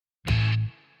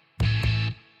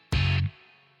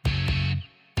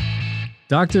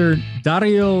Dr.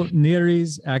 Dario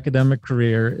Neri's academic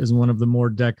career is one of the more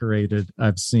decorated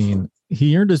I've seen.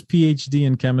 He earned his PhD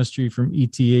in chemistry from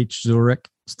ETH Zurich,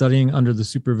 studying under the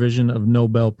supervision of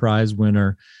Nobel Prize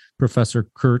winner Professor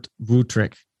Kurt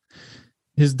Wuthrich.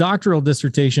 His doctoral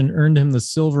dissertation earned him the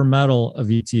silver medal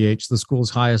of ETH, the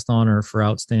school's highest honor for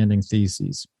outstanding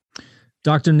theses.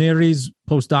 Dr. Neri's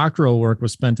postdoctoral work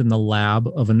was spent in the lab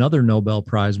of another Nobel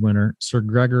Prize winner, Sir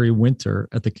Gregory Winter,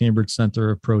 at the Cambridge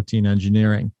Center of Protein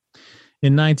Engineering.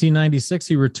 In 1996,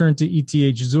 he returned to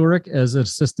ETH Zurich as an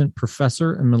assistant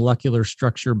professor in molecular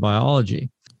structure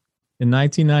biology. In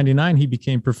 1999, he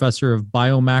became professor of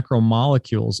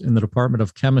biomacromolecules in the Department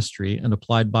of Chemistry and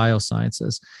Applied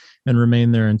Biosciences and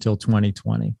remained there until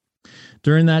 2020.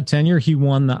 During that tenure, he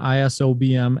won the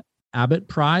ISOBM Abbott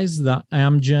Prize, the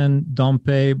Amgen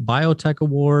Dompe Biotech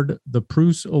Award, the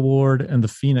Prus Award, and the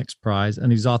Phoenix Prize,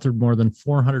 and he's authored more than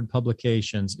 400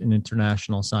 publications in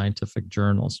international scientific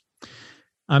journals.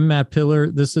 I'm Matt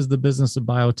Pillar. This is The Business of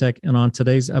Biotech, and on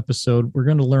today's episode, we're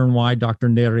going to learn why Dr.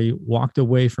 Neri walked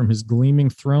away from his gleaming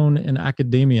throne in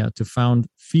academia to found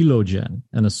Philogen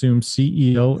and assume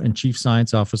CEO and Chief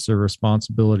Science Officer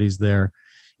responsibilities there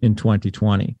in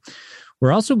 2020.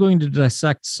 We're also going to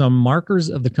dissect some markers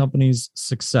of the company's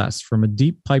success, from a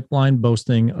deep pipeline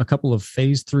boasting a couple of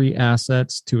phase 3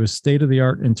 assets to a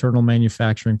state-of-the-art internal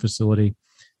manufacturing facility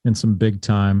and some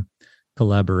big-time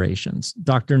collaborations.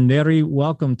 Dr. Neri,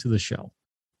 welcome to the show.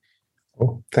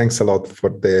 Oh, thanks a lot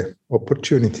for the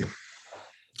opportunity.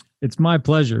 It's my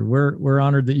pleasure. We're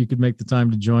honored that you could make the time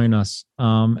to join us.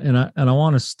 And I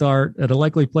want to start at a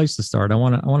likely place to start. I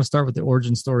want to start with the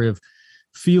origin story of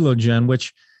Philogen,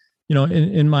 which, you know,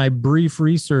 in my brief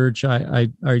research, I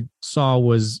saw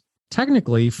was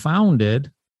technically founded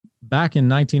back in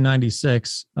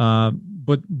 1996.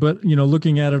 But you know,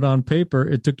 looking at it on paper,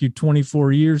 it took you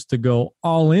 24 years to go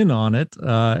all in on it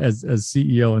as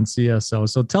CEO and CSO.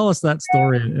 So tell us that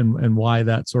story and why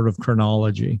that sort of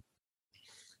chronology.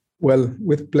 Well,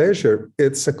 with pleasure.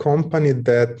 It's a company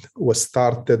that was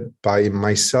started by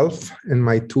myself and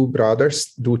my two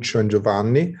brothers, Duccio and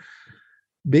Giovanni,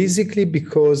 basically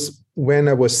because when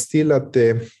I was still at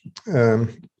the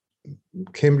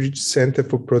Cambridge Center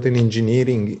for Protein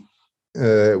Engineering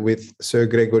with Sir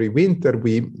Gregory Winter,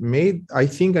 we made, I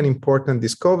think, an important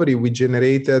discovery. We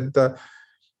generated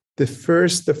the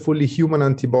first fully human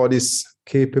antibodies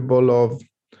capable of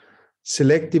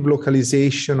selective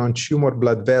localization on tumor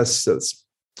blood vessels,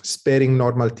 sparing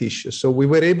normal tissue. So we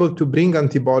were able to bring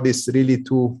antibodies really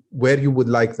to where you would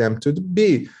like them to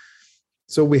be.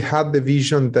 So we had the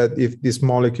vision that if these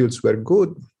molecules were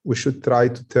good, we should try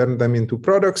to turn them into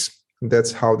products.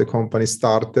 That's how the company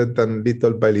started, and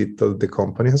little by little, the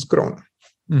company has grown.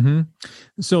 Mm-hmm.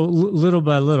 So little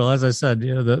by little, as I said,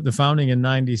 you know, the founding in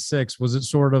 96, was it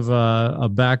sort of a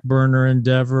back burner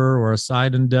endeavor or a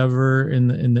side endeavor in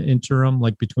the interim,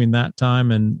 like between that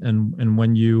time and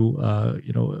when you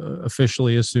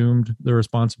officially assumed the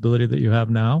responsibility that you have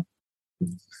now?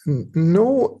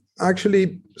 No,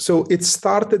 actually, so it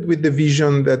started with the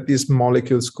vision that these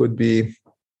molecules could be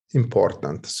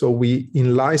important. So we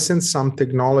in-licensed some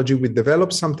technology, we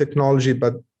developed some technology,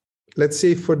 but let's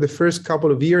say for the first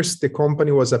couple of years, the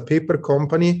company was a paper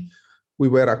company. We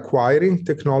were acquiring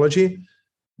technology,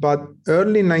 but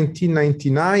early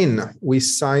 1999, we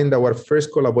signed our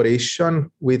first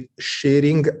collaboration with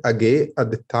Schering AG.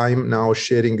 At the time, now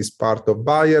Schering is part of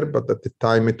Bayer, but at the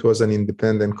time it was an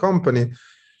independent company.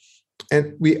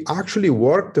 And we actually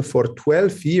worked for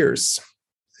 12 years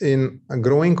in a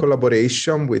growing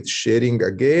collaboration with Schering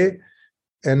AG.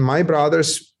 And my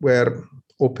brothers were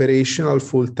operational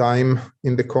full-time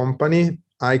in the company.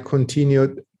 I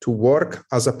continued to work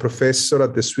as a professor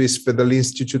at the Swiss Federal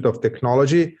Institute of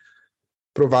Technology,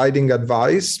 providing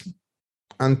advice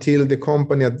until the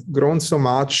company had grown so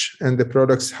much and the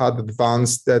products had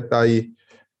advanced that I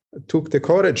took the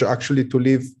courage actually to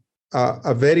leave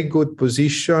a very good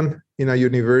position in a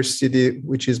university,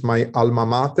 which is my alma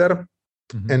mater,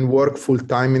 and work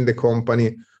full-time in the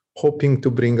company, hoping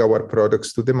to bring our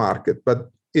products to the market. But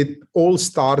it all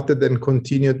started and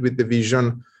continued with the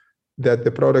vision that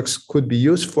the products could be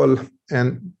useful,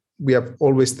 and we have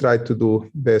always tried to do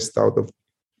best out of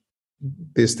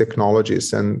these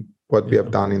technologies and what we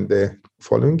have done in the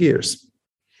following years.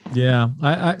 Yeah,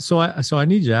 so I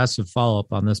need you to ask a follow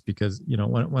up on this, because you know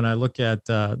when I look at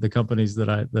the companies that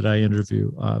I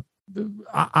interview,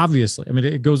 obviously, I mean,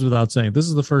 it goes without saying, this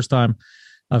is the first time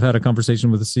I've had a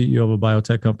conversation with the CEO of a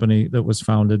biotech company that was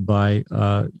founded by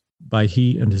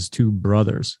he and his two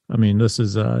brothers. I mean, this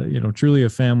is truly a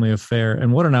family affair,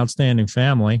 and what an outstanding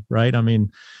family, right? I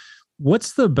mean,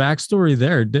 What's the backstory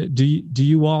there? Do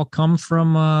you all come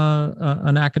from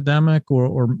an academic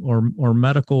or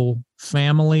medical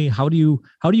family? How do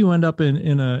you end up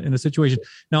in a situation?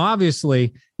 Now,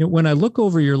 obviously, when I look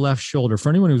over your left shoulder, for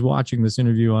anyone who's watching this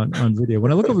interview on video,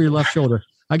 when I look over your left shoulder,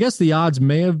 I guess the odds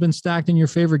may have been stacked in your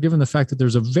favor, given the fact that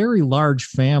there's a very large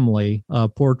family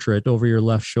portrait over your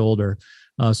left shoulder.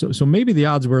 So maybe the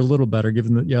odds were a little better,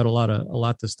 given that you had a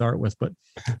lot to start with. But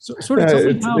sort of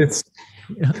tell me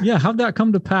how'd that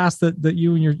come to pass that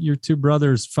you and your two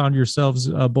brothers found yourselves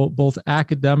both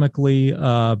academically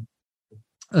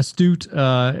astute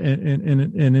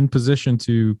and in position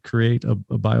to create a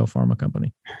biopharma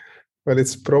company? Well,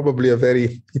 it's probably a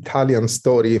very Italian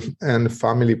story, and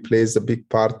family plays a big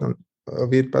part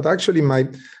of it. But actually, my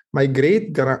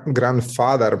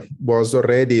great-grandfather was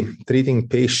already treating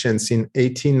patients in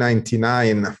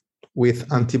 1899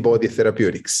 with antibody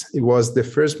therapeutics. He was the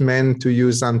first man to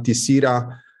use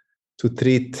anti-Sera to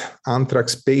treat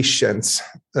anthrax patients.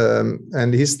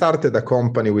 And he started a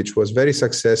company which was very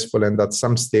successful, and at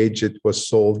some stage it was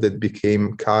sold. It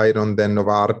became Chiron, then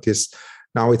Novartis.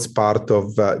 Now it's part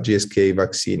of GSK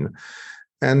vaccine.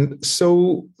 And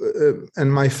so,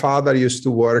 and my father used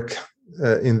to work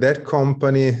in that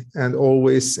company and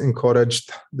always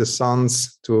encouraged the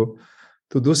sons to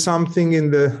do something in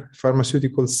the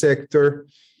pharmaceutical sector.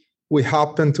 We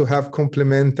happen to have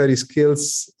complementary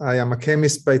skills. I am a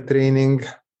chemist by training.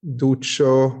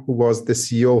 Duccio, who was the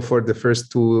CEO for the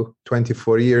first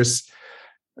 24 years,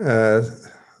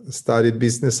 studied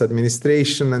business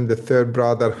administration, and the third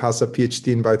brother has a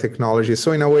PhD in biotechnology.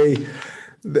 So in a way,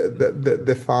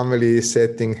 the family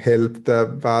setting helped,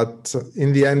 but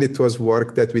in the end, it was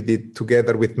work that we did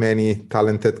together with many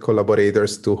talented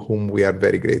collaborators to whom we are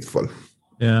very grateful.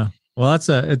 Yeah. Well,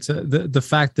 the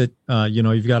fact that,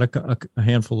 you've got a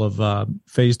handful of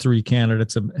phase 3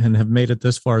 candidates and have made it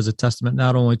this far is a testament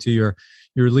not only to your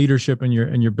leadership and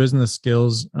your business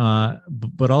skills,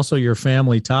 but also your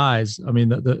family ties. I mean,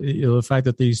 the fact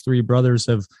that these three brothers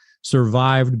have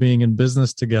survived being in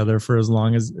business together for as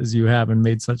long as you have and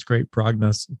made such great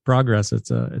progress.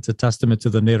 It's a testament to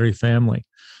the Neri family.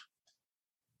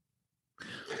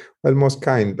 Well, most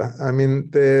kind. I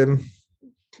mean, the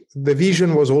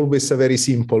vision was always a very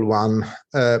simple one,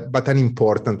 but an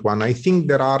important one. I think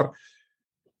there are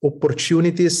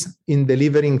opportunities in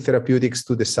delivering therapeutics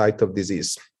to the site of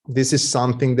disease. This is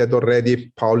something that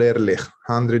already Paul Ehrlich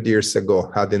 100 years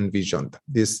ago had envisioned.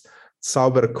 This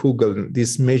Zauberkugel,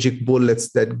 these magic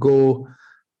bullets that go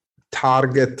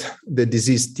target the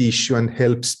disease tissue and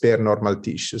help spare normal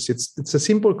tissues. It's a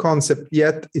simple concept,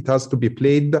 yet it has to be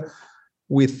played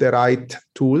with the right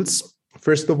tools.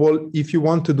 First of all, if you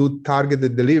want to do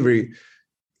targeted delivery,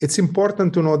 it's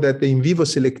important to know that the in vivo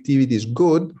selectivity is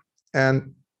good,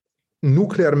 and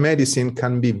nuclear medicine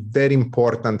can be very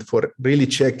important for really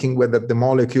checking whether the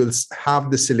molecules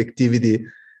have the selectivity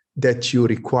that you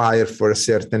require for a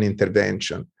certain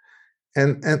intervention.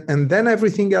 And then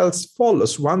everything else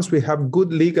follows. Once we have good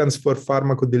ligands for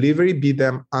pharmacodelivery, be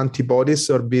them antibodies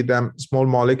or be them small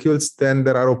molecules, then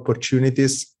there are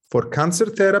opportunities for cancer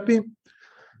therapy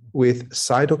with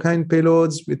cytokine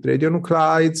payloads, with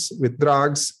radionuclides, with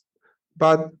drugs,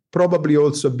 but probably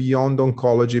also beyond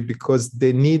oncology, because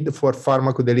the need for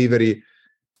pharmacodelivery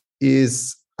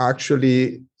is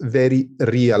actually very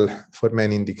real for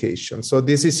many indications. So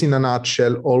this is, in a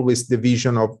nutshell, always the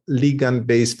vision of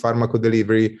ligand-based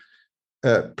pharmacodelivery,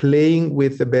 playing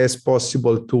with the best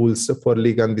possible tools for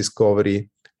ligand discovery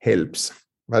helps.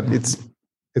 But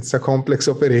it's a complex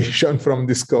operation from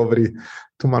discovery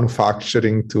to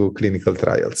manufacturing to clinical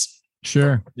trials.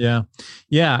 Sure. Yeah.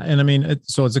 Yeah. And I mean,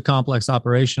 so it's a complex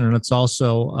operation, and it's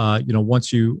also,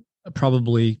 once you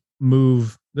probably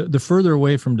move the further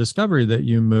away from discovery that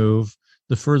you move,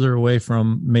 the further away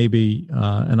from maybe,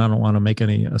 and I don't want to make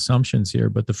any assumptions here,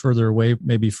 but the further away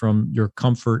maybe from your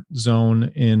comfort zone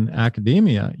in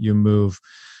academia you move.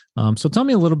 So tell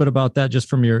me a little bit about that, just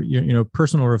from your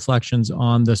personal reflections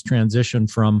on this transition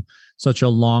from such a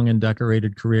long and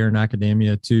decorated career in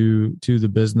academia to the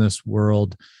business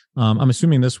world. I'm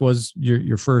assuming this was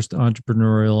your first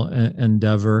entrepreneurial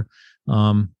endeavor.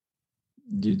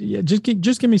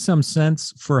 Just give me some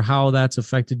sense for how that's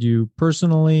affected you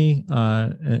personally,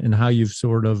 and how you've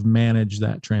sort of managed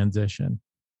that transition.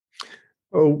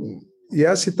 Oh,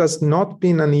 yes, it has not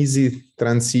been an easy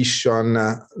transition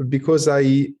because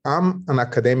I am an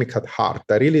academic at heart.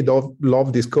 I really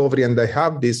love discovery, and I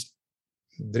have this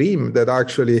dream that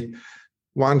actually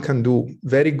one can do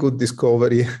very good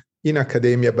discovery in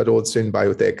academia, but also in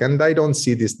biotech. And I don't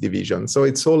see this division. So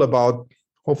it's all about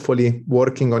hopefully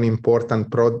working on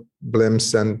important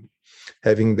problems and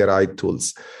having the right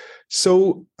tools.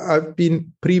 So I've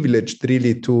been privileged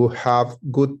really to have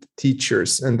good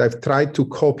teachers, and I've tried to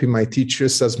copy my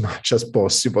teachers as much as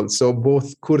possible. So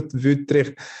both Kurt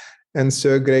Wüttrich and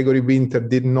Sir Gregory Winter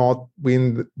did not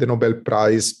win the Nobel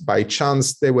Prize by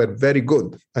chance. They were very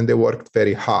good and they worked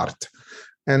very hard.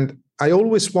 And I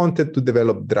always wanted to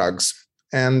develop drugs.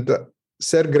 And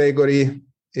Sir Gregory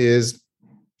is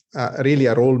really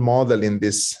a role model in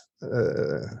this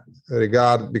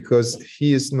regard, because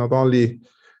he is not only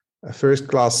a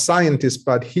first-class scientist,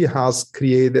 but he has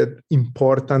created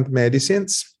important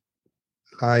medicines,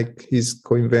 like his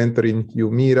co-inventor in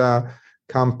Humira,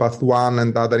 Campath-1,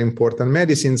 and other important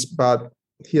medicines. But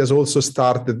he has also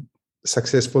started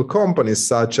successful companies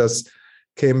such as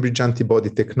Cambridge Antibody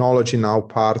Technology, now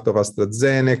part of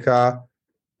AstraZeneca,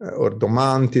 or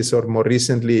Domantis, or more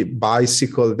recently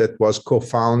Bicycle, that was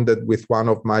co-founded with one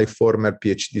of my former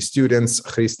PhD students,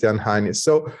 Christian Heines.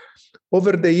 So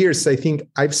over the years, I think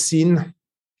I've seen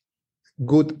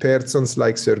good persons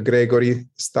like Sir Gregory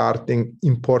starting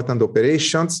important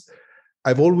operations.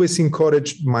 I've always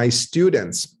encouraged my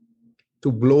students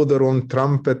to blow their own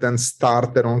trumpet and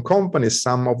start their own companies.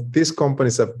 Some of these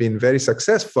companies have been very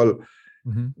successful,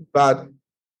 but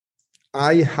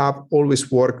I have always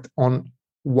worked on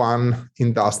one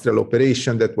industrial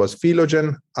operation, that was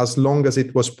Philogen, as long as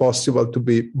it was possible to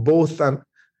be both a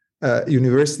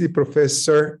university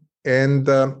professor and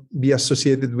be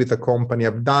associated with a company.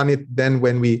 I've done it. Then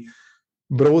when we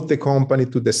brought the company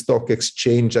to the stock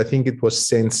exchange, I think it was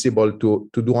sensible to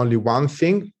do only one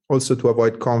thing, also to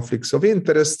avoid conflicts of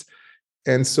interest.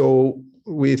 And so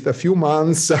with a few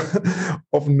months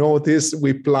of notice,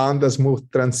 we planned a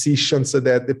smooth transition so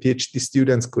that the PhD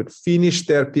students could finish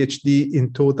their PhD.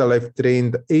 In total, I've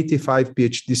trained 85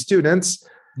 PhD students.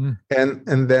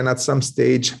 And then at some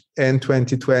stage in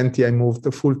 2020, I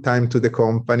moved full-time to the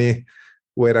company,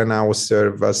 where I now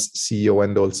serve as CEO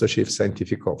and also Chief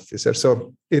Scientific Officer.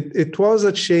 So it was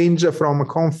a change from a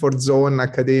comfort zone.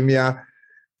 Academia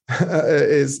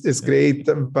is great,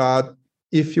 but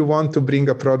if you want to bring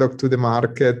a product to the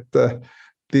market,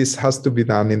 this has to be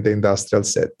done in the industrial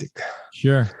setting.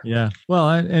 Sure. Yeah. Well,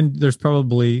 and there's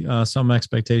probably some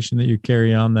expectation that you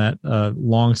carry on that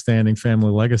long-standing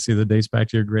family legacy that dates back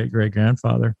to your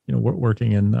great-great-grandfather,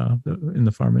 working in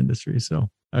the pharma industry. So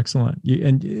excellent.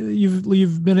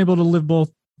 You've been able to live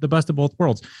the best of both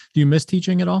worlds. Do you miss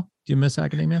teaching at all? Do you miss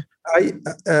academia?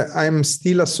 I'm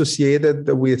still associated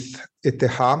with ETH,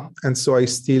 and so I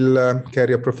still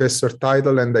carry a professor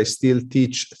title, and I still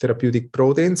teach therapeutic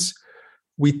proteins.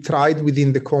 We tried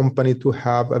within the company to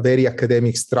have a very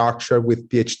academic structure with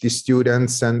PhD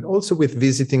students and also with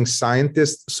visiting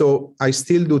scientists. So I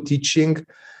still do teaching,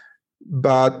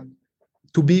 but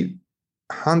to be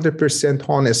 100%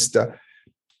 honest,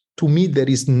 to me, there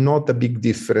is not a big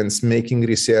difference making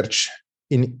research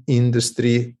in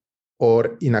industry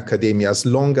or in academia, as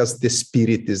long as the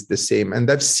spirit is the same. And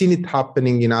I've seen it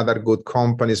happening in other good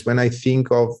companies. When I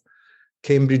think of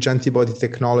Cambridge Antibody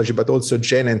Technology, but also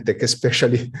Genentech,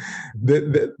 especially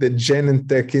the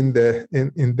Genentech in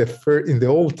the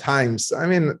old times. I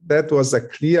mean, that was a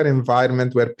clear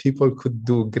environment where people could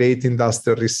do great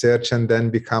industrial research and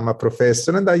then become a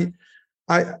professor. And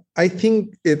I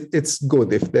think it's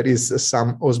good if there is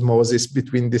some osmosis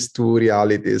between these two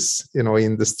realities,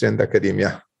 industry and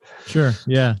academia. Sure.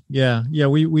 Yeah.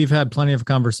 We've had plenty of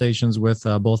conversations with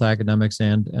both academics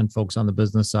and folks on the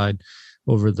business side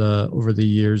over the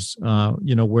years,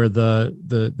 where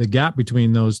the gap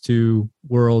between those two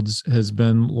worlds has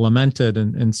been lamented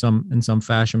in some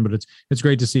fashion. But it's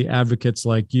great to see advocates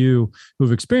like you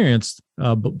who've experienced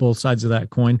both sides of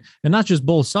that coin, and not just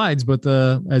both sides, but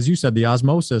as you said, the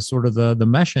osmosis, sort of the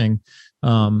meshing.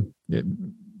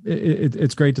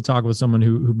 It's great to talk with someone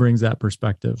who brings that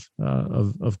perspective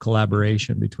of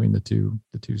collaboration between the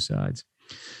two sides.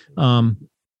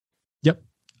 Yep.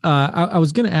 I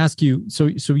was going to ask you. So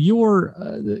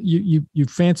you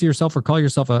fancy yourself or call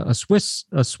yourself a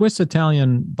Swiss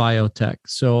Italian biotech.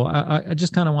 So I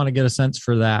just kind of want to get a sense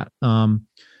for that.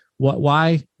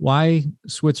 Why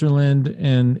Switzerland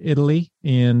and Italy,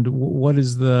 and what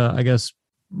is the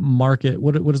market?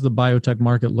 What does the biotech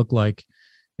market look like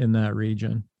in that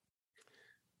region?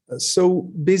 So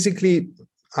basically,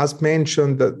 as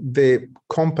mentioned, the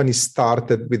company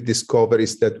started with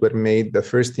discoveries that were made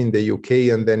first in the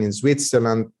UK and then in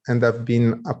Switzerland. And I've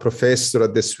been a professor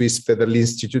at the Swiss Federal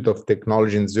Institute of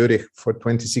Technology in Zurich for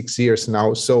 26 years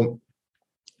now. So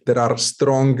there are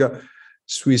strong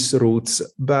Swiss roots.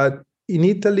 But in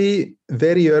Italy,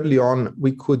 very early on,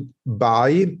 we could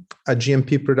buy a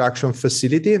GMP production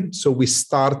facility. So we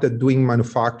started doing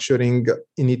manufacturing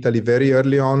in Italy very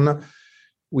early on.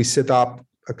 We set up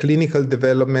a clinical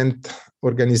development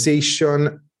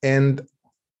organization, and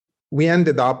we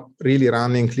ended up really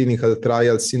running clinical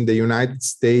trials in the United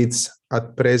States,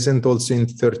 at present also in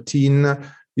 13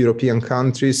 European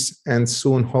countries, and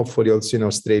soon hopefully also in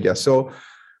Australia. So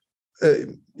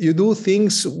you do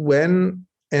things when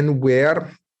and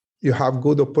where you have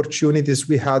good opportunities.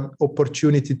 We had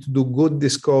opportunity to do good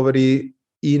discovery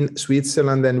in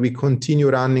Switzerland, and we continue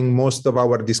running most of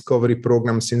our discovery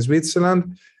programs in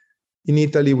Switzerland. In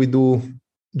Italy, we do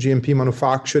GMP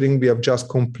manufacturing. We have just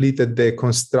completed the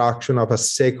construction of a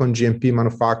second GMP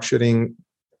manufacturing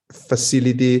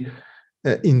facility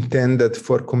intended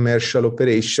for commercial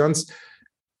operations.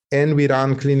 And we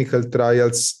run clinical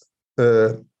trials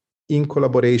in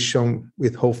collaboration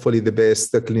with hopefully the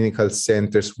best clinical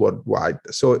centers worldwide.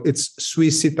 So it's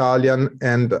Swiss-Italian,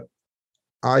 and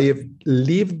I have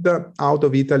lived out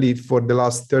of Italy for the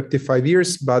last 35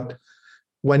 years, but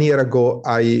 1 year ago,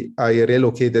 I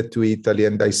relocated to Italy,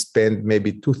 and I spent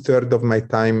maybe 2/3 of my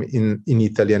time in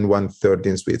Italy and 1/3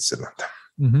 in Switzerland.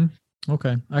 Mm-hmm.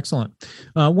 Okay, excellent.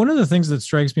 One of the things that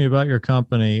strikes me about your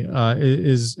company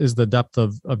is the depth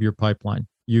of your pipeline.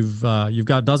 You've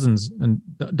got dozens, and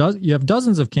you have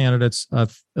dozens of candidates,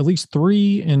 at least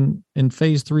 3 in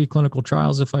phase 3 clinical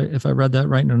trials, if I read that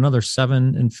right, and another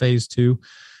 7 in phase 2.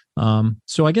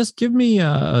 So I guess give me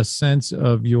a sense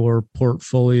of your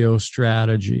portfolio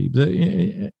strategy.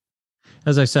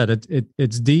 As I said,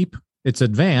 it's deep, it's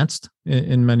advanced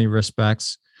in many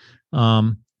respects.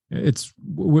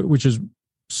 Which is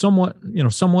somewhat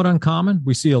uncommon.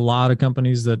 We see a lot of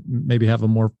companies that maybe have a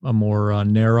more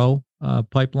narrow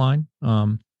pipeline.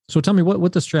 So tell me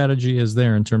what the strategy is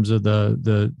there in terms of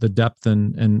the depth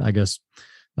and I guess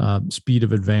speed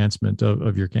of advancement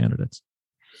of your candidates.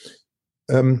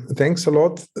 Thanks a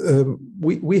lot.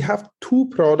 We have 2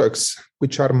 products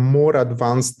which are more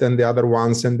advanced than the other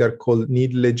ones, and they're called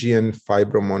Nidlegy and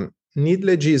Fibromon.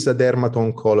 Nidlegy is a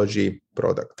dermato-oncology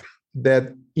product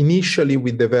that initially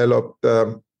we developed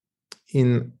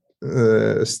in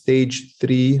stage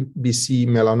 3 BC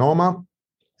melanoma,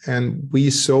 and we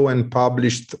saw and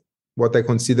published what I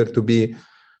consider to be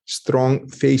strong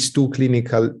phase 2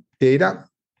 clinical data.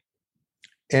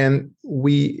 And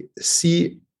we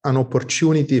see an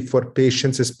opportunity for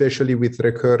patients, especially with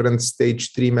recurrent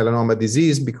stage 3 melanoma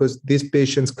disease, because these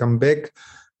patients come back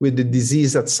with the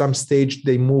disease. At some stage,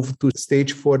 they move to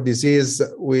stage 4 disease,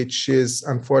 which is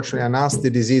unfortunately a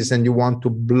nasty disease, and you want to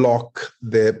block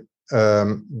the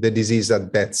disease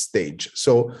at that stage.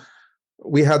 So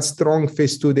we had strong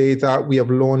phase 2 data. We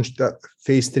have launched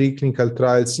phase 3 clinical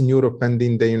trials in Europe and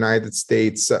in the United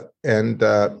States. And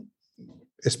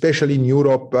especially in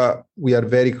Europe, we are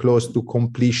very close to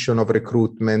completion of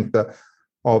recruitment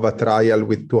of a trial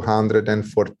with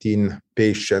 214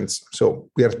 patients. So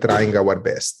we are trying our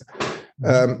best.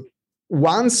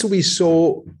 Once we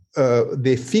saw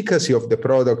the efficacy of the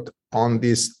product on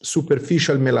these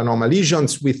superficial melanoma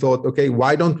lesions, we thought, okay,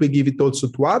 why don't we give it also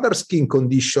to other skin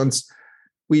conditions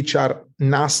which are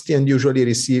nasty and usually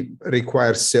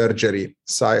require surgery,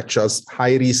 such as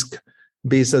high-risk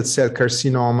basal cell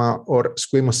carcinoma or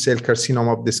squamous cell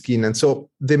carcinoma of the skin. And so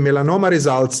the melanoma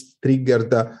results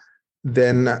triggered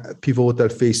then pivotal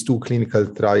phase 2 clinical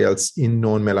trials in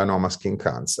non-melanoma skin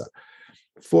cancer.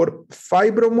 For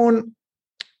Fibromon,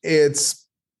 it's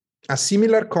a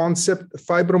similar concept.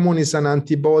 Fibromon is an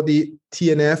antibody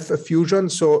TNF fusion.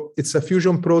 So it's a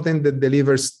fusion protein that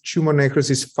delivers tumor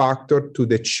necrosis factor to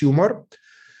the tumor.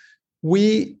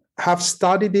 We have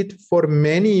studied it for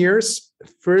many years,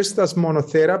 first as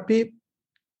monotherapy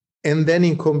and then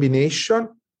in combination.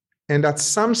 And at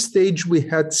some stage, we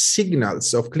had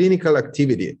signals of clinical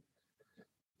activity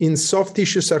in soft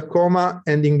tissue sarcoma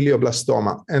and in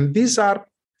glioblastoma. And these are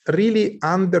really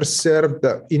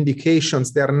underserved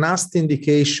indications. They are nasty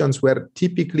indications where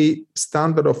typically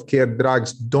standard of care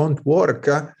drugs don't work.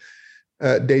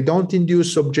 They don't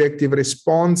induce objective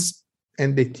response,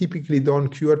 and they typically don't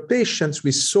cure patients.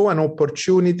 We saw an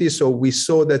opportunity. So we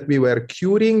saw that we were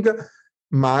curing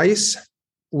mice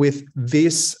with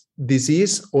this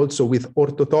disease, also with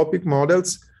orthotopic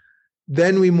models.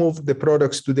 Then we moved the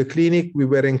products to the clinic. We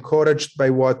were encouraged by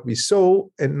what we saw,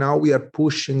 and now we are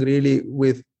pushing really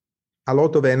with a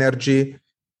lot of energy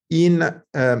in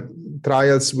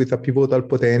trials with a pivotal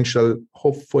potential,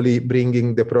 hopefully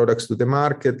bringing the products to the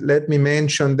market. Let me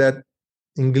mention that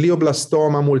in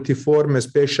glioblastoma multiforme,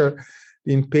 especially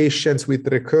in patients with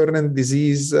recurrent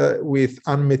disease with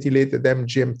unmethylated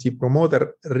MGMT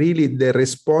promoter, really the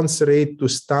response rate to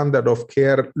standard of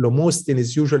care lomustine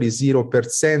is usually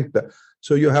 0%.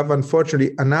 So you have,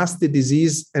 unfortunately, a nasty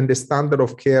disease, and the standard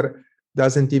of care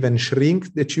doesn't even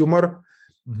shrink the tumor.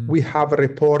 We have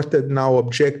reported now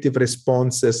objective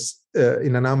responses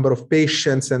in a number of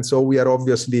patients, and so we are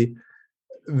obviously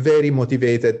very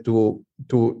motivated to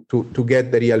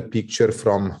get the real picture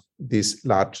from these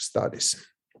large studies.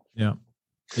 Yeah.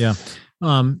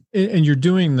 And you're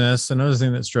doing this. Another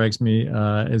thing that strikes me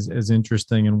as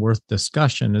interesting and worth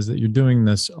discussion is that you're doing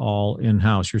this all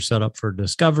in-house. You're set up for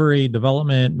discovery,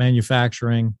 development,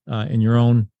 manufacturing in your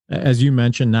own, as you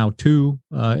mentioned, now 2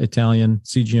 Italian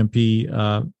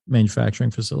CGMP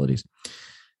manufacturing facilities.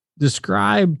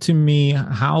 Describe to me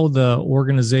how the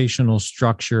organizational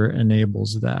structure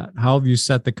enables that. How have you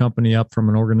set the company up from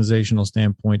an organizational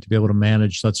standpoint to be able to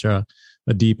manage such a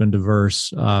deep and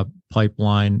diverse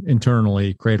pipeline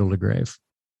internally, cradle to grave?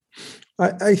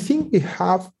 I think we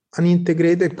have an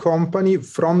integrated company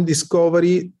from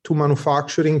discovery to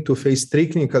manufacturing to phase 3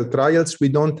 clinical trials. We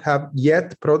don't have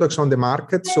yet products on the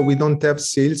market, so we don't have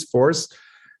sales force.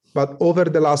 But over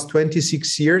the last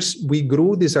 26 years, we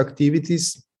grew these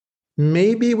activities.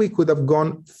 Maybe we could have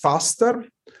gone faster,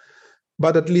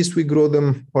 but at least we grew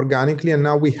them organically. And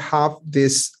now we have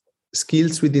these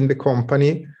skills within the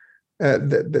company.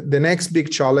 The next big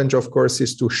challenge, of course,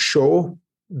 is to show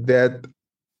that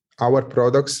our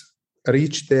products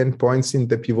reach the endpoints in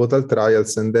the pivotal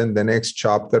trials. And then the next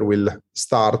chapter will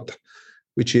start,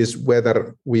 which is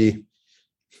whether we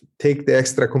take the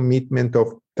extra commitment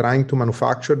of trying to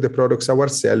manufacture the products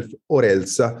ourselves or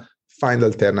else find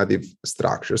alternative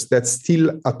structures. That's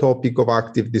still a topic of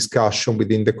active discussion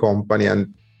within the company,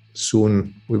 and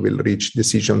soon we will reach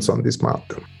decisions on this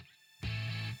matter.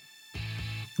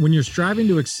 When you're striving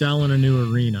to excel in a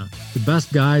new arena, the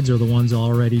best guides are the ones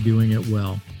already doing it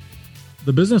well.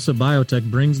 The business of biotech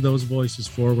brings those voices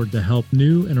forward to help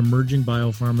new and emerging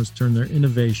biopharmas turn their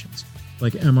innovations,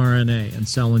 like mRNA and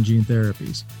cell and gene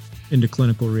therapies, into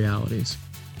clinical realities.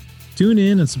 Tune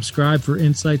in and subscribe for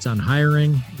insights on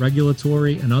hiring,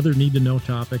 regulatory, and other need-to-know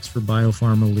topics for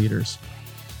biopharma leaders.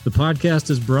 The podcast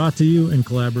is brought to you in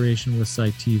collaboration with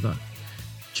Cytiva.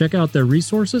 Check out their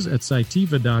resources at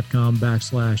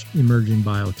cytiva.com/emerging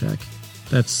biotech.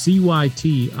 That's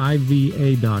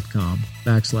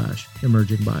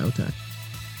CYTIVA.com/emerging biotech.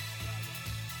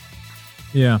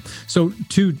 Yeah. So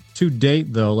to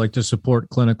date, though, like to support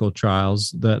clinical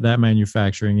trials, that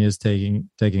manufacturing is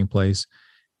taking place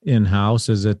in-house.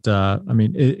 Is it?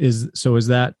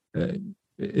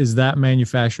 Is that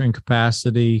manufacturing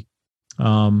capacity?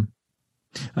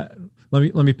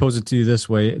 Let me pose it to you this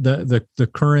way: the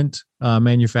current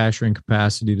manufacturing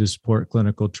capacity to support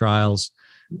clinical trials,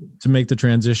 to make the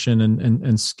transition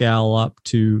and scale up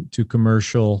to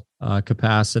commercial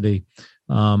capacity.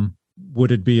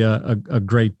 Would it be a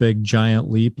great big giant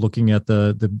leap looking at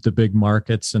the big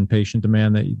markets and patient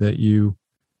demand that you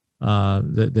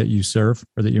serve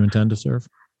or that you intend to serve?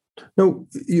 No,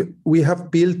 we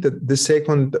have built the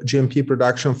second GMP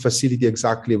production facility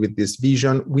exactly with this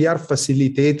vision. We are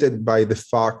facilitated by the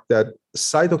fact that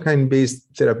cytokine-based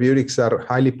therapeutics are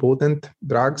highly potent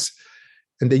drugs,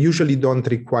 and they usually don't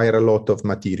require a lot of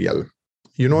material.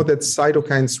 You know that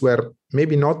cytokines were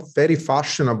maybe not very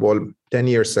fashionable 10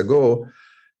 years ago.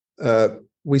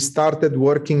 We started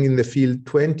working in the field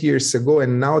 20 years ago,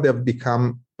 and now they've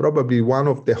become probably one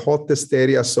of the hottest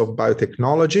areas of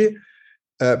biotechnology.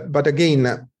 But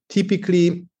again,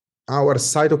 typically our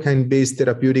cytokine-based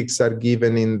therapeutics are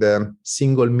given in the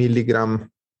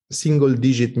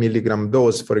single-digit milligram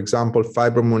dose. For example,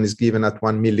 Fibromun is given at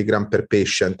 1 milligram per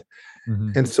patient.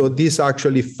 Mm-hmm. And so this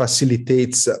actually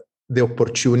facilitates the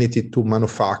opportunity to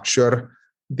manufacture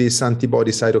these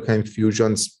antibody cytokine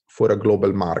fusions for a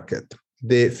global market.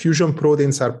 The fusion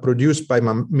proteins are produced by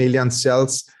mammalian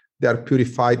cells. They are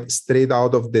purified straight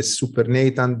out of the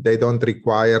supernatant. They don't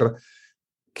require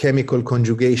chemical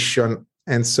conjugation.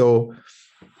 And so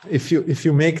if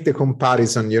you make the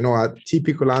comparison, a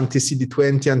typical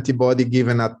anti-CD20 antibody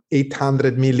given at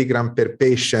 800 milligram per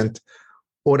patient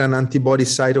or an antibody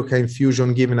cytokine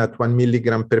fusion given at 1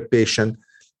 milligram per patient,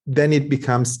 then it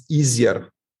becomes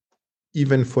easier,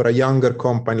 even for a younger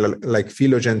company like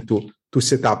Philogen, to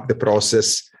set up the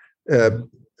process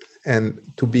and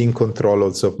to be in control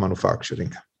also of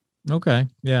manufacturing. Okay.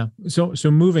 Yeah.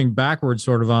 So moving backwards,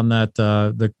 sort of on that,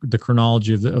 the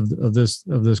chronology of this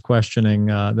questioning,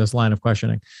 this line of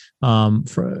questioning,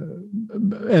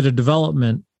 at a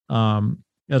development,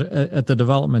 at the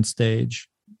development stage,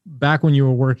 back when you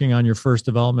were working on your first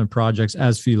development projects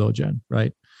as Philogen,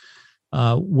 right?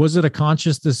 Was it a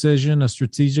conscious decision, a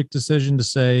strategic decision to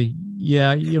say,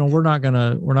 yeah, we're not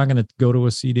gonna go to a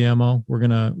CDMO.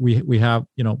 We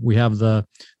have the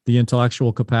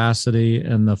intellectual capacity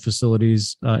and the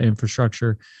facilities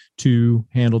infrastructure to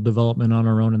handle development on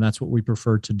our own, and that's what we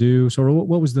prefer to do. So,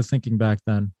 what was the thinking back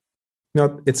then?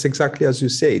 No, it's exactly as you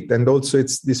say, and also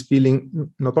it's this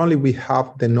feeling. Not only we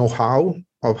have the know-how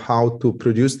of how to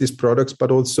produce these products,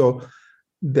 but also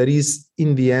there is,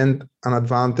 in the end, an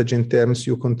advantage in terms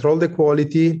you control the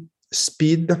quality,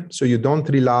 speed, so you don't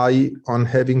rely on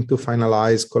having to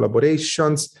finalize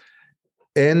collaborations.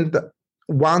 And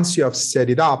once you have set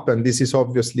it up, and this is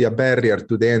obviously a barrier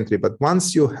to the entry, but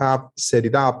once you have set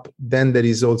it up, then there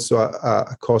is also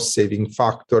a cost-saving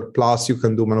factor. Plus, you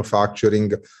can do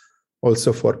manufacturing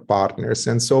also for partners.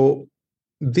 And so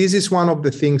this is one of the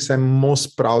things I'm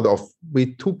most proud of.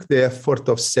 We took the effort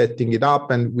of setting it up,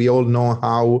 and we all know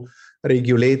how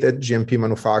regulated GMP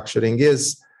manufacturing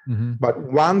is. Mm-hmm. But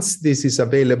once this is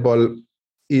available,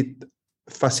 it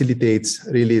facilitates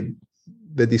really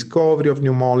the discovery of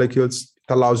new molecules.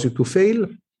 It allows you to fail.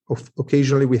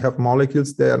 Occasionally, we have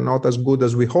molecules that are not as good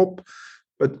as we hope,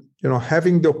 but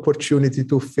having the opportunity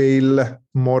to fail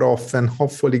more often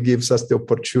hopefully gives us the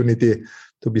opportunity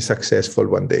to be successful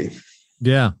one day.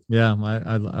 Yeah,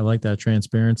 I like that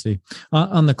transparency.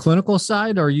 On the clinical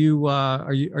side, are you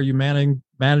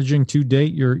managing to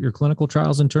date your clinical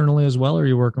trials internally as well, or are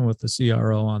you working with the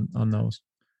CRO on those?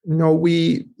 No,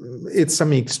 it's a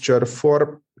mixture.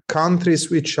 For countries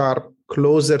which are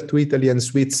closer to Italy and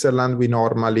Switzerland, we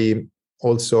normally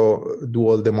also do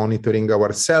all the monitoring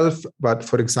ourselves. But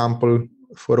for example,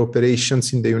 for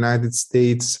operations in the United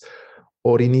States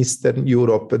or in Eastern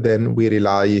Europe, then we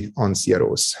rely on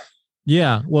CROs.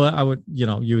 Yeah, well,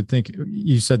 you would think,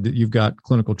 you said that you've got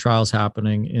clinical trials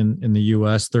happening in the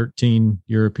U.S., 13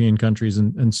 European countries,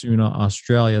 and soon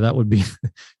Australia. That would be,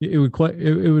 it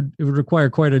would require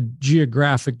quite a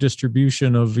geographic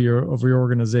distribution of your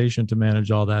organization to manage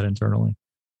all that internally.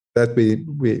 That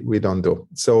we don't do.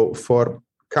 So for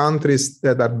countries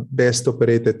that are best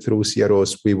operated through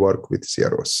CROs, we work with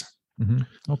CROs.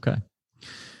 Mm-hmm. Okay.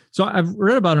 So I've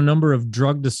read about a number of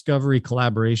drug discovery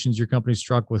collaborations your company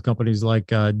struck with companies like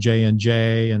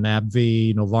J&J and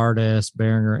AbbVie, Novartis,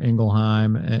 Boehringer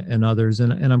Ingelheim, and others.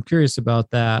 And I'm curious about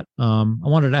that. I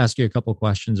wanted to ask you a couple of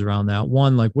questions around that.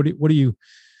 One, like what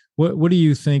do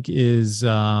you think is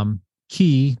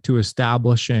key to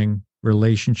establishing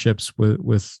relationships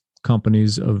with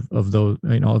companies of those,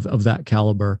 of that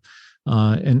caliber,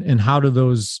 and how do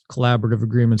those collaborative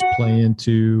agreements play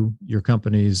into your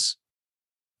company's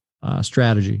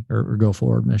strategy or go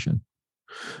forward mission?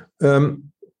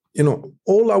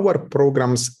 All our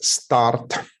programs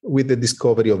start with the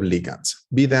discovery of ligands,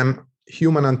 be them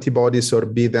human antibodies or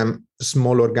be them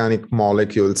small organic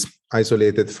molecules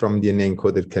isolated from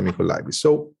DNA-encoded chemical libraries.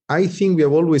 So I think we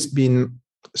have always been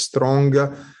strong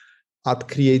at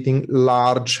creating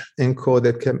large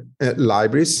encoded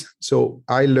libraries. So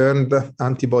I learned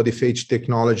antibody phage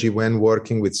technology when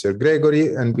working with Sir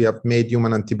Gregory, and we have made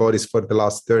human antibodies for the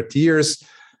last 30 years.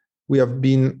 We have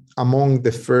been among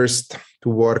the first to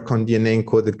work on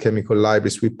DNA-encoded chemical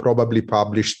libraries. We probably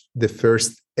published the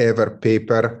first ever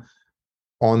paper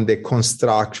on the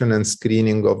construction and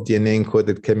screening of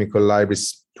DNA-encoded chemical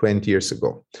libraries 20 years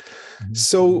ago. Mm-hmm.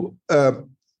 So,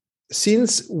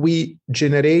 since we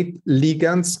generate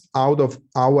ligands out of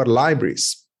our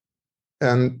libraries,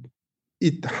 and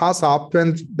it has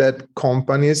happened that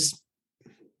companies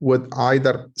would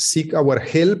either seek our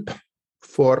help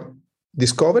for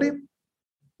discovery,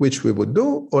 which we would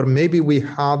do, or maybe we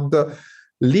had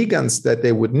ligands that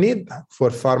they would need for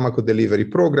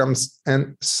pharmacodelivery programs.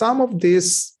 And some of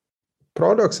these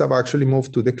products have actually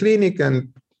moved to the clinic,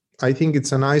 and I think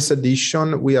it's a nice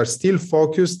addition. We are still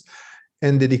focused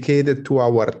and dedicated to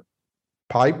our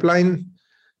pipeline.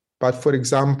 But for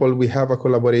example, we have a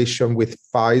collaboration with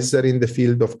Pfizer in the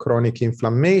field of chronic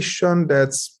inflammation.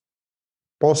 That's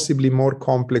possibly more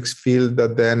complex field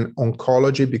than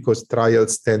oncology because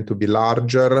trials tend to be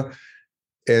larger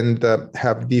and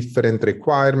have different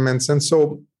requirements. And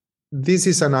so this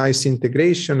is a nice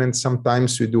integration. And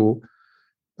sometimes we do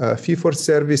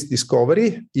fee-for-service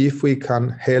discovery if we can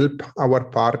help our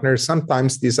partners.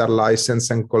 Sometimes these are license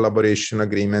and collaboration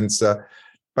agreements,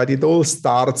 but it all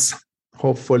starts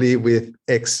hopefully with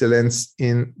excellence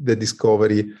in the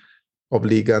discovery of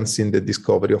ligands, in the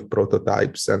discovery of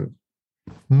prototypes. And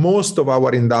most of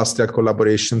our industrial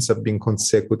collaborations have been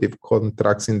consecutive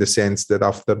contracts in the sense that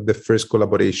after the first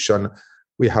collaboration,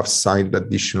 we have signed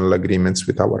additional agreements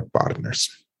with our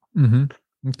partners. Mm-hmm.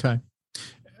 Okay.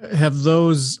 Have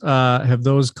those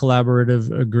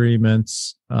collaborative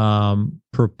agreements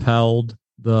propelled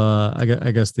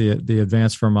I guess the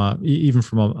advance from even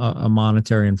from a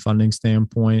monetary and funding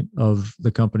standpoint of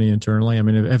the company internally? I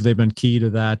mean, have they been key to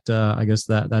that? I guess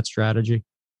that strategy.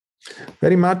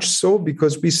 Very much so,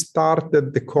 because we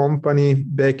started the company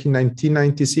back in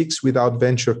 1996 without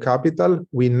venture capital.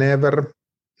 We never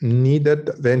needed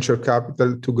venture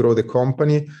capital to grow the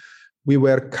company. We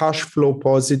were cash flow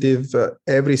positive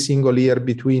every single year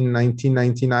between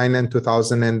 1999 and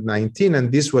 2019,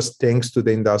 and this was thanks to the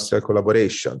industrial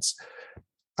collaborations.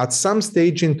 At some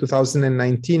stage in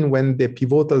 2019, when the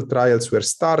pivotal trials were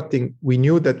starting, we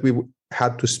knew that we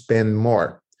had to spend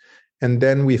more. And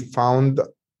then we found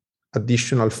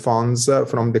additional funds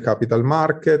from the capital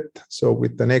market. So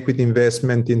with an equity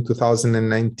investment in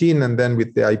 2019 and then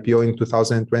with the IPO in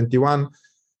 2021.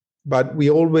 But we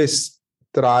always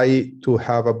try to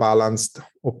have a balanced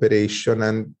operation.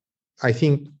 And I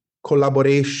think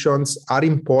collaborations are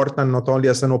important, not only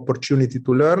as an opportunity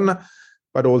to learn,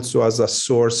 but also as a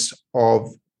source of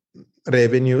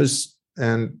revenues.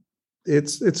 And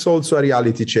it's also a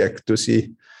reality check to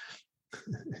see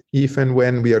if and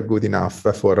when we are good enough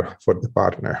for the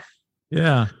partner.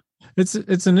 Yeah.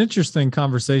 It's an interesting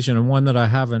conversation, and one that I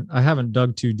haven't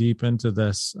dug too deep into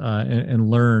this and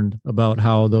learned about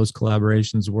how those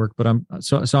collaborations work. But I'm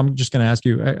just going to ask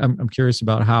you. I'm curious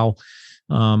about how,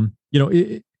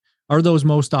 are those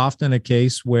most often a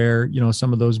case where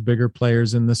some of those bigger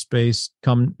players in the space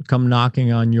come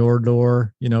knocking on your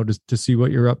door, to see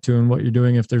what you're up to and what you're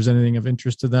doing, if there's anything of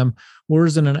interest to them, or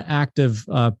is it an active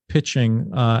pitching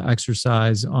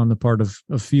exercise on the part of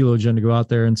Philogen to go out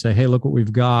there and say, hey, look what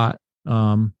we've got.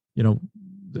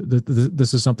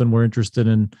 This is something we're interested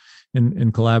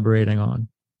in collaborating on.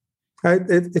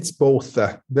 It's both.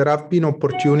 There have been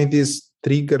opportunities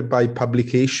triggered by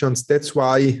publications. That's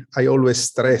why I always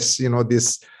stress,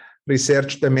 this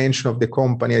research dimension of the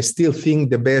company. I still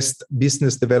think the best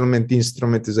business development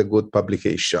instrument is a good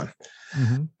publication.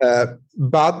 Mm-hmm.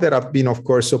 But there have been, of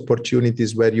course,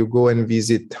 opportunities where you go and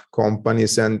visit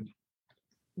companies and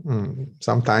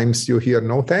sometimes you hear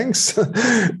no thanks.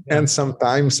 And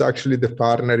sometimes actually the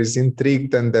partner is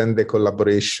intrigued and then the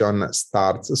collaboration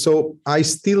starts. So I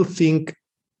still think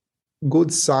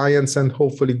good science and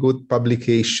hopefully good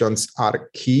publications are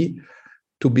key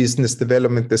to business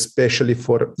development, especially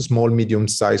for small,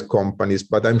 medium-sized companies.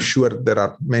 But I'm sure there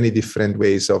are many different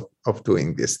ways of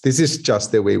doing this. This is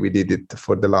just the way we did it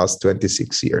for the last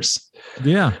 26 years.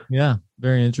 Yeah.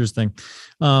 Very interesting.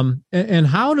 And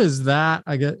how does that,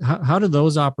 how do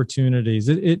those opportunities,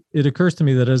 it occurs to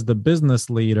me that as the business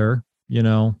leader,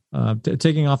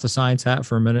 taking off the science hat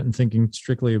for a minute and thinking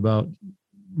strictly about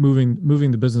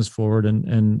moving the business forward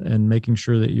and making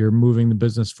sure that you're moving the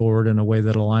business forward in a way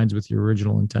that aligns with your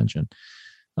original intention.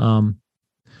 The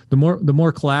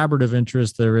more collaborative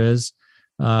interest there is,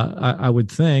 I would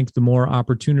think the more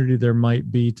opportunity there might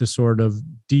be to sort of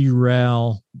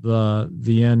derail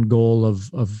the end goal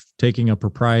of taking a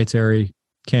proprietary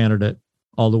candidate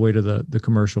all the way to the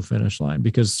commercial finish line,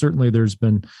 because certainly there's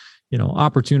been,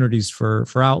 opportunities for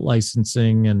out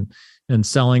licensing and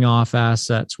selling off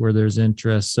assets where there's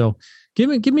interest. So give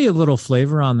me a little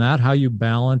flavor on that, how you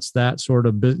balance that sort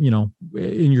of, in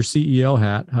your CEO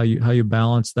hat, how you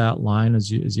balance that line as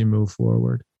you move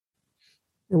forward.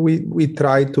 We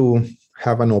try to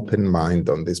have an open mind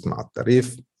on this matter.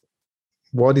 If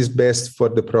what is best for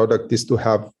the product is to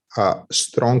have a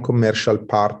strong commercial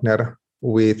partner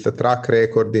with a track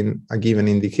record in a given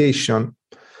indication,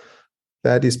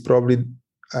 that is probably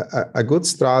a good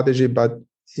strategy. But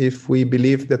if we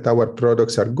believe that our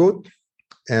products are good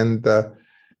and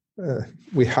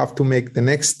we have to make the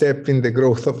next step in the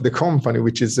growth of the company,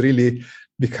 which is really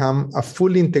become a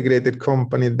fully integrated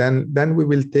company, then we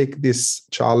will take this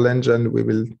challenge and we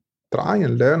will try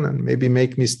and learn and maybe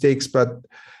make mistakes. But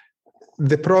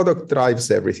the product drives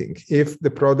everything. If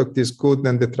the product is good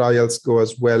and the trials go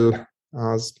as well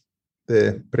as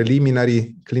the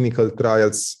preliminary clinical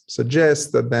trials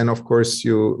suggest, then of course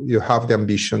you have the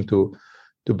ambition to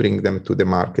bring them to the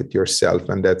market yourself.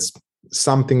 And that's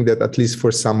something that at least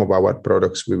for some of our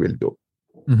products we will do.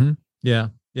 Mm-hmm. Yeah.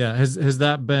 Has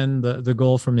that been the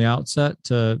goal from the outset,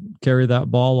 to carry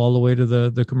that ball all the way to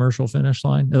the commercial finish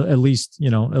line? At least,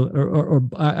 or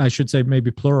I should say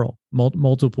maybe plural,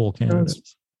 multiple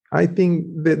candidates. I think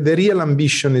the real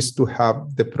ambition is to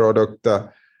have the product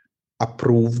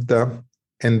approved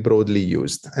and broadly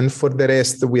used. And for the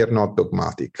rest, we are not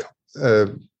dogmatic.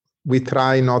 We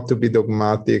try not to be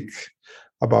dogmatic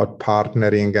about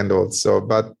partnering and also,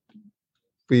 but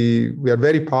we are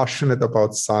very passionate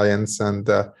about science, and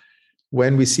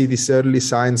when we see these early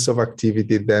signs of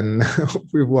activity, then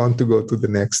we want to go to the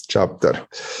next chapter.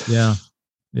 Yeah.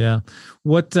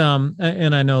 What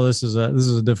and I know this is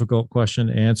a difficult question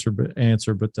to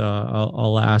answer, but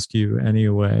I'll ask you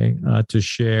anyway to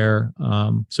share.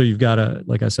 So you've got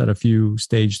like I said, a few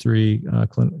stage 3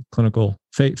 clinical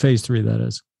phase 3, that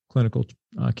is, clinical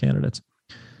candidates.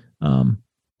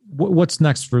 What's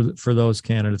next for those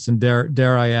candidates? And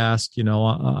dare I ask,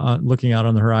 looking out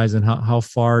on the horizon, how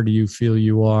far do you feel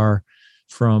you are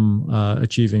from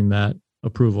achieving that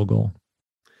approval goal?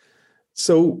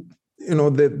 So,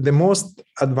 the most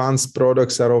advanced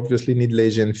products are obviously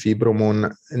Nidlegy and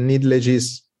Fibromun. Nidlegy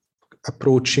is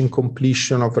approaching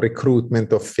completion of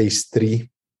recruitment of phase 3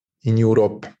 in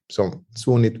Europe. So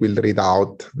soon it will read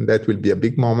out. That will be a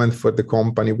big moment for the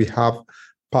company. We have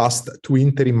passed 2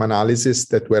 interim analyses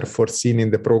that were foreseen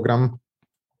in the program,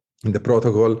 in the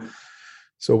protocol.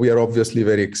 So we are obviously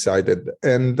very excited.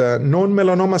 And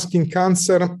non-melanoma skin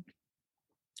cancer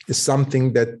is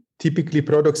something that typically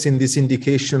products in this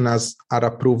indication are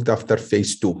approved after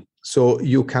phase 2. So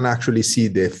you can actually see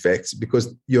the effects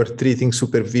because you're treating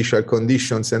superficial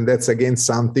conditions. And that's, again,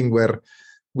 something where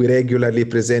we regularly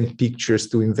present pictures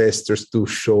to investors to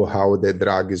show how the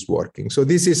drug is working. So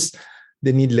this is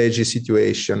the Nidlegy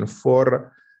situation.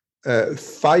 For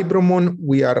Fibromun,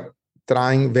 we are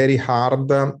trying very hard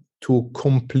to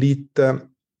complete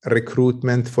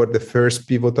recruitment for the first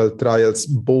pivotal trials,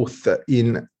 both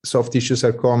in soft tissue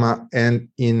sarcoma and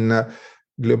in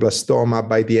glioblastoma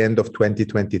by the end of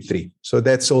 2023. So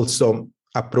that's also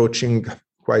approaching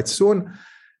quite soon.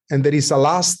 And there is a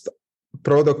last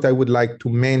product I would like to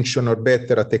mention, or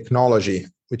better, a technology,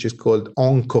 which is called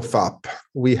OncoFAP.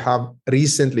 We have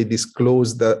recently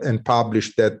disclosed and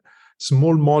published that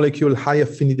small molecule high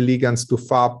affinity ligands to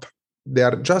FAP, they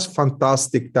are just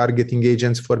fantastic targeting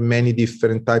agents for many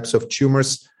different types of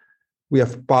tumors. We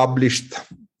have published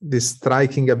this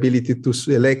striking ability to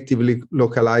selectively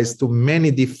localize to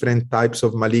many different types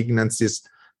of malignancies.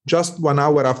 Just 1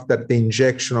 hour after the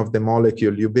injection of the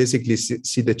molecule, you basically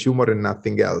see the tumor and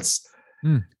nothing else.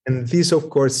 And this,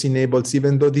 of course, enables,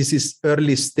 even though this is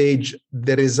early stage,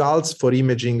 the results for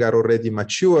imaging are already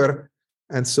mature.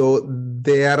 And so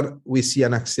there we see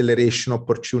an acceleration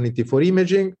opportunity for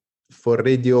imaging, for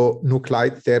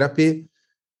radionuclide therapy,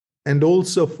 and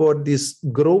also for this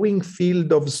growing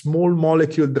field of small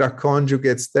molecule drug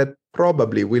conjugates that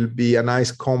probably will be a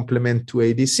nice complement to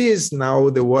ADCs.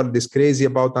 Now the world is crazy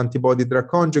about antibody drug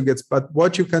conjugates, but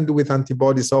what you can do with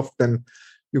antibodies often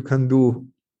you can do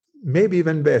maybe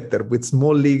even better with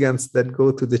small ligands that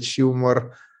go to the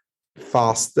tumor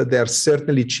fast. They're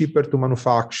certainly cheaper to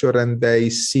manufacture and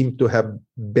they seem to have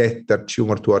better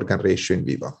tumor to organ ratio in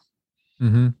vivo.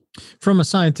 Mm-hmm. From a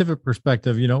scientific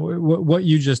perspective, what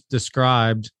you just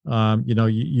described,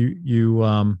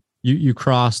 you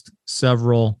crossed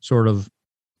several sort of,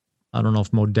 I don't know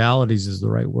if modalities is the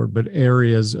right word, but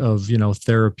areas of,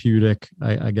 therapeutic,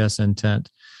 I guess, intent.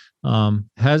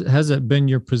 Has it been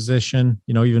your position,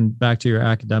 even back to your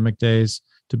academic days,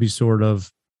 to be sort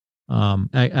of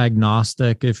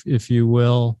agnostic, if you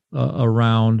will,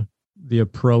 around the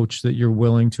approach that you're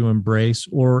willing to embrace,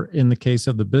 or in the case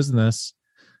of the business,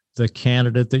 the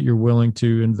candidate that you're willing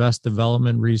to invest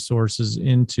development resources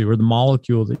into, or the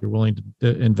molecule that you're willing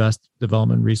to invest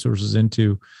development resources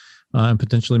into, and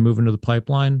potentially move into the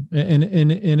pipeline? And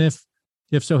if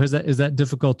so, is that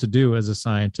difficult to do as a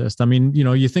scientist? I mean,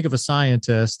 you think of a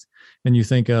scientist and you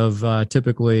think of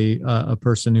typically a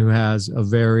person who has a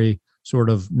very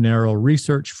sort of narrow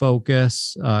research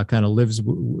focus, kind of lives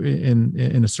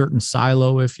in a certain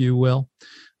silo, if you will.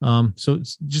 So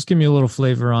just give me a little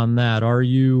flavor on that. Are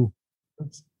you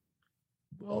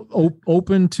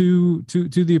open to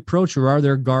the approach, or are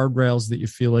there guardrails that you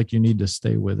feel like you need to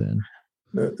stay within?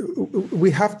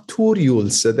 We have 2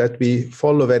 rules that we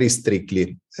follow very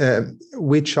strictly,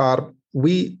 which are,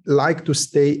 we like to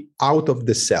stay out of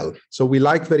the cell. So we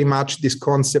like very much this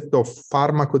concept of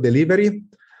pharmacodelivery.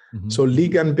 Mm-hmm. So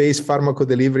ligand-based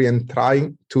pharmacodelivery and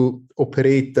trying to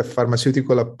operate the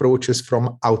pharmaceutical approaches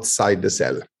from outside the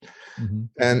cell. Mm-hmm.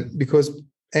 And because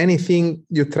anything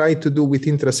you try to do with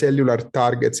intracellular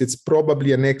targets, it's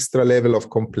probably an extra level of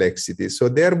complexity. So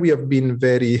there we have been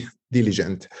very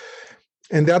diligent.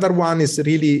 And the other one is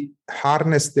really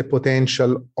harness the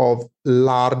potential of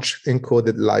large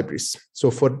encoded libraries.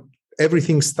 So for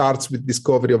everything starts with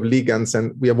discovery of ligands,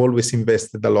 and we have always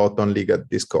invested a lot on ligand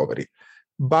discovery.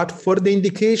 But for the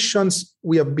indications,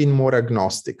 we have been more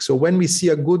agnostic. So when we see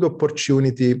a good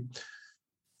opportunity,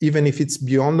 even if it's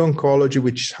beyond oncology,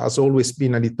 which has always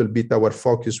been a little bit our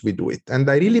focus, we do it. And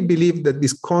I really believe that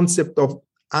this concept of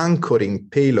anchoring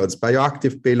payloads,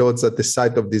 bioactive payloads at the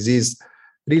site of disease,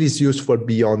 really is useful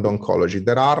beyond oncology.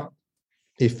 There are,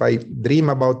 if I dream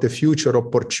about the future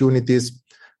opportunities,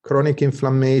 chronic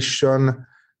inflammation,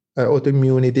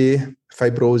 autoimmunity,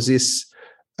 fibrosis,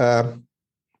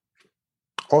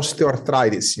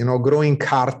 osteoarthritis, growing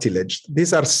cartilage.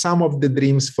 These are some of the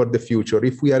dreams for the future.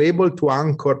 If we are able to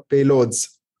anchor payloads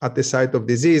at the site of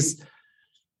disease,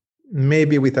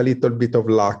 maybe with a little bit of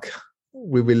luck,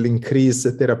 we will increase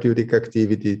the therapeutic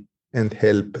activity and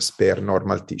help spare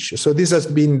normal tissue. So this has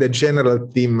been the general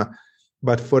theme,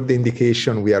 but for the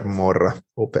indication, we are more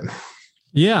open.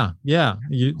 Yeah.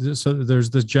 So there's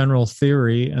this general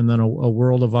theory and then a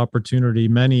world of opportunity,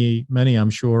 many, I'm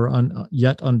sure,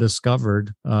 yet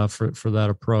undiscovered for that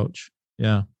approach.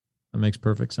 Yeah, that makes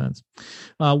perfect sense.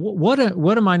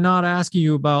 What am I not asking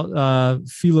you about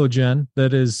Philogen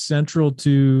that is central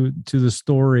to the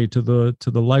story, to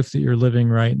the life that you're living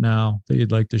right now that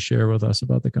you'd like to share with us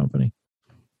about the company?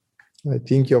 I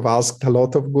think you've asked a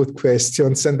lot of good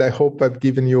questions, and I hope I've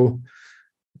given you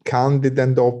candid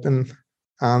and open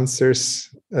answers.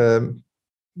 The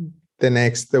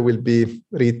next will be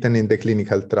written in the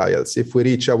clinical trials. If we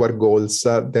reach our goals,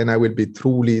 then I will be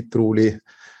truly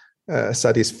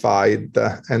satisfied,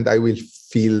 and I will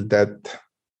feel that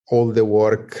all the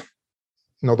work,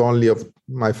 not only of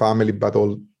my family, but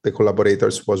all the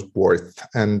collaborators, was worth.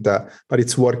 But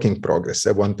it's work in progress.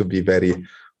 I want to be very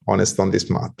honest on this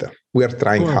matter. We are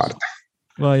trying hard.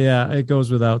 Well, yeah, it goes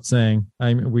without saying.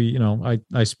 I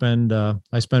spend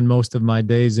most of my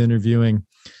days interviewing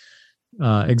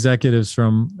executives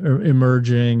from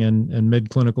emerging and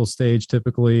mid-clinical stage,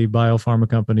 typically biopharma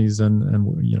companies, and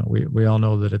we all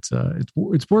know that it's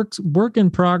work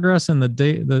in progress, and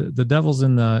the devil's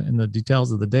in the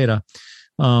details of the data.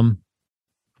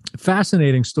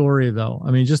 Fascinating story, though. I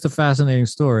mean, just a fascinating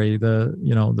story. The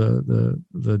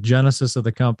genesis of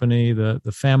the company, the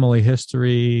family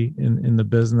history in the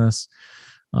business.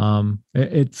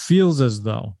 It feels as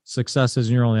though success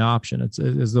is your only option. It's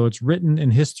as though it's written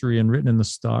in history and written in the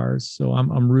stars. So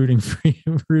I'm rooting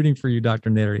for you,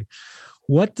 Dr. Neri.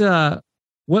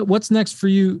 What's next for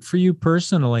you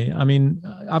personally? I mean,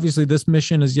 obviously this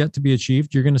mission is yet to be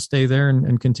achieved. You're going to stay there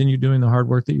and continue doing the hard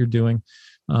work that you're doing.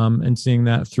 And seeing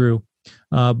that through.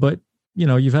 But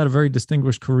you've had a very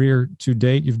distinguished career to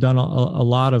date. You've done a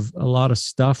lot of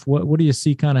stuff. What do you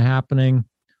see kind of happening?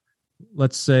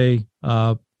 Let's say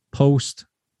post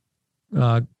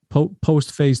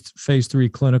phase 3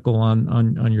 clinical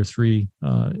on your 3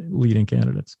 leading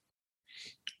candidates.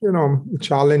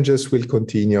 Challenges will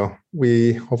continue.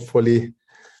 We hopefully,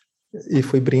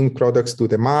 if we bring products to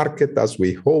the market as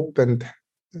we hope and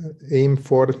aim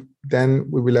for,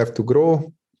 then we will have to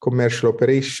grow commercial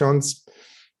operations.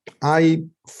 I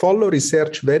follow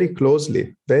research very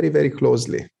closely, very, very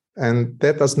closely, and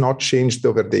that has not changed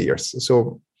over the years.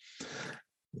 So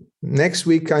next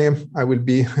week I will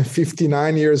be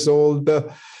 59 years old.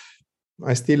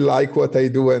 I still like what I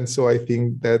do, and so I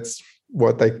think that's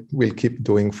what I will keep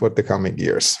doing for the coming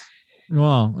years.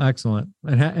 Wow, excellent.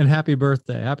 And happy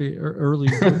birthday. Happy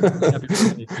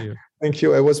birthday to you. Thank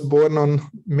you. I was born on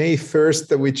May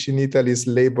 1st, which in Italy is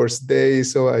Labor's Day.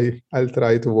 So I'll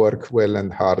try to work well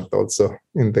and hard also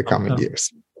in the coming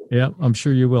years. Yeah, I'm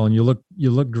sure you will. And you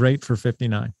look great for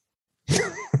 59.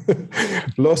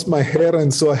 Lost my hair,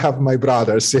 and so I have my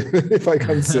brothers, if I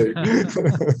can say.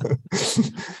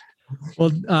 Well,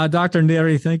 Dr.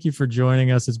 Neri, thank you for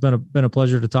joining us. It's been a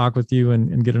pleasure to talk with you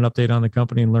and get an update on the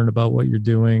company and learn about what you're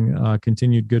doing.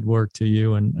 Continued good work to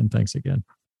you, and thanks again.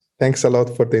 Thanks a lot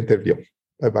for the interview.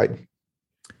 Bye-bye.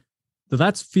 So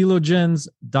that's Philogen's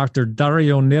Dr.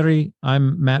 Dario Neri.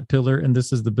 I'm Matt Pillar, and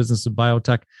this is The Business of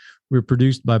Biotech. We're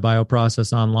produced by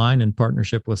Bioprocess Online in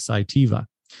partnership with Cytiva.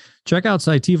 Check out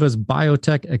Cytiva's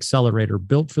Biotech Accelerator,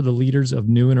 built for the leaders of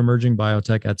new and emerging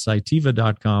biotech at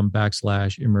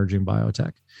cytiva.com/emerging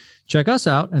biotech. Check us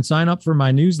out and sign up for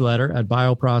my newsletter at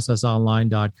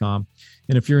bioprocessonline.com.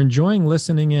 And if you're enjoying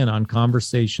listening in on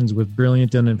conversations with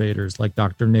brilliant innovators like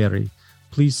Dr. Neri,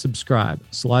 please subscribe,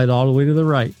 slide all the way to the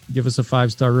right, give us a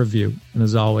 5-star review. And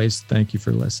as always, thank you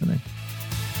for listening.